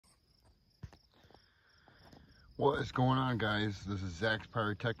What is going on, guys? This is Zach's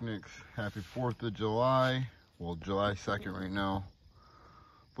Pyrotechnics. Happy 4th of July. Well, July 2nd right now.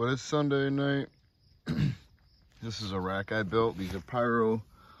 But it's Sunday night. This is a rack I built. These are Pyro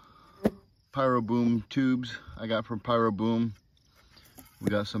Boom tubes I got from Pyro Boom. We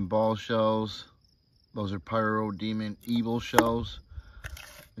got some ball shells. Those are Pyro Demon Evil shells.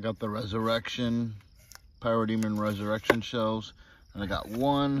 I got the Pyro Demon Resurrection shells. And I got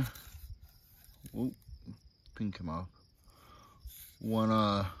one, whoop, pin come off.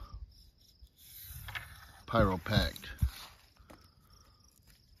 One Pyro Packed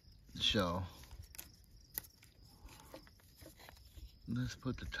shell. Let's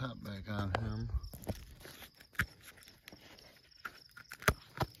put the top back on him.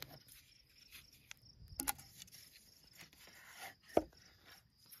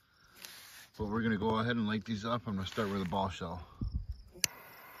 But we're gonna go ahead and light these up. I'm gonna start with a ball shell.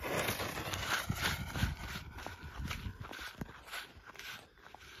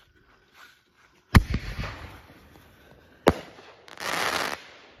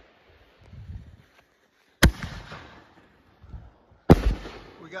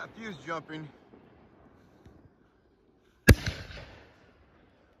 We got fuse jumping.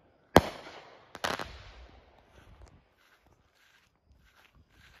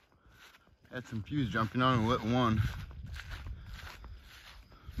 Had some fuse jumping on and lit one.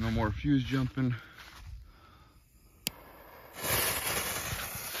 No more fuse jumping.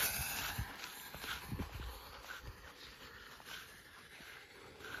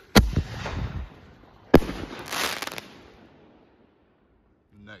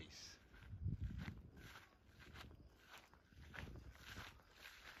 Nice.